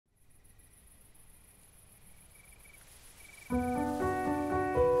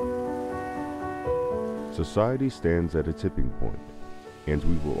Society stands at a tipping point, and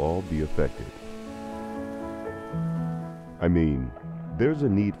we will all be affected. I mean, there's a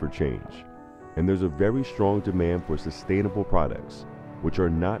need for change, and there's a very strong demand for sustainable products, which are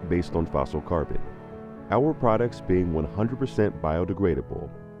not based on fossil carbon. Our products, being 100% biodegradable,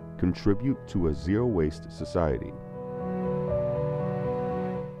 contribute to a zero-waste society.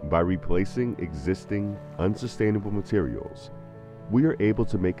 By replacing existing, unsustainable materials, we are able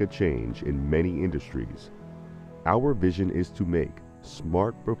to make a change in many industries. Our vision is to make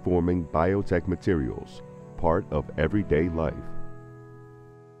smart performing biotech materials part of everyday life.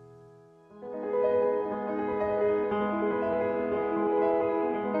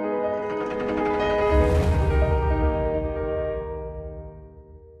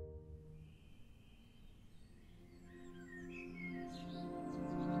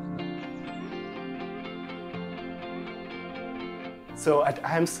 So at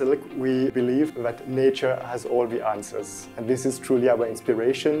AMSilk, we believe that nature has all the answers. And this is truly our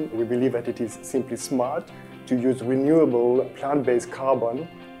inspiration. We believe that it is simply smart to use renewable plant-based carbon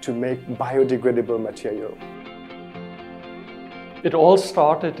to make biodegradable material. It all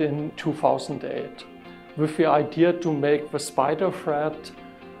started in 2008 with the idea to make the spider thread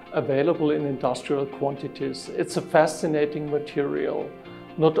available in industrial quantities. It's a fascinating material,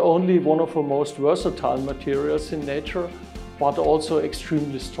 not only one of the most versatile materials in nature, but also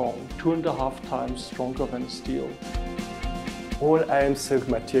extremely strong, 2.5 times stronger than steel. All AMSilk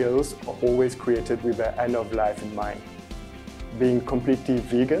materials are always created with the end of life in mind. Being completely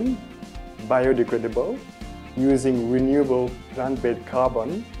vegan, biodegradable, using renewable plant-based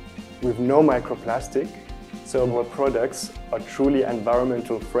carbon with no microplastic, so our products are truly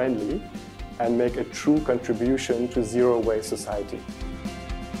environmental friendly and make a true contribution to zero-waste society.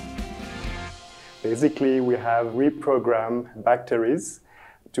 Basically, we have reprogrammed bacteria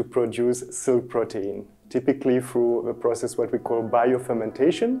to produce silk protein, typically through the process what we call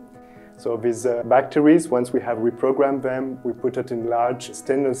biofermentation. So these bacteria, once we have reprogrammed them, we put it in large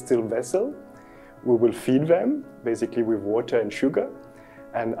stainless steel vessel. We will feed them, basically with water and sugar.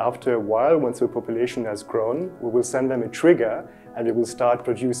 And after a while, once the population has grown, we will send them a trigger and they will start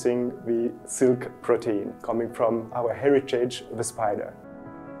producing the silk protein coming from our heritage, the spider.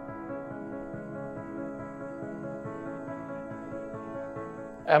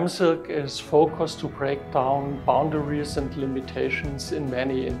 AMSilk is focused to break down boundaries and limitations in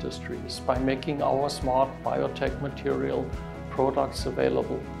many industries by making our smart biotech material products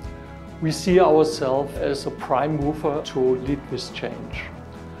available. We see ourselves as a prime mover to lead this change.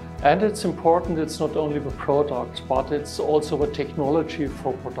 And it's important, it's not only the product, but it's also the technology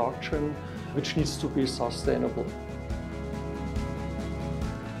for production, which needs to be sustainable.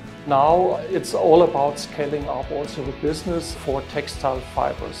 Now it's all about scaling up also the business for textile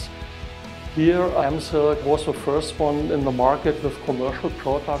fibers. Here AMSilk was the first one in the market with commercial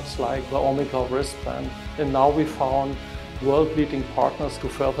products like the Omega wristband, and now we found world-leading partners to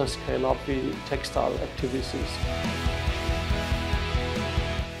further scale up the textile activities.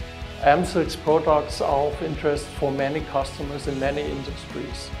 AMSilk's products are of interest for many customers in many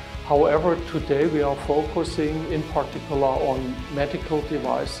industries. However, today we are focusing in particular on medical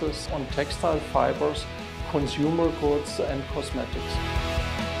devices, on textile fibers, consumer goods and cosmetics.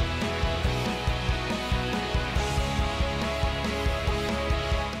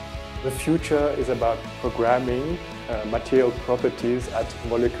 The future is about programming material properties at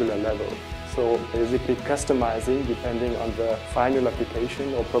molecular level. So basically customizing depending on the final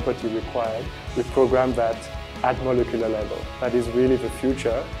application or property required. We program that at molecular level. That is really the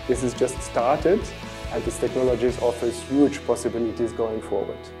future. This is just started and this technology offers huge possibilities going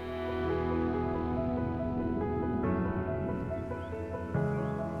forward.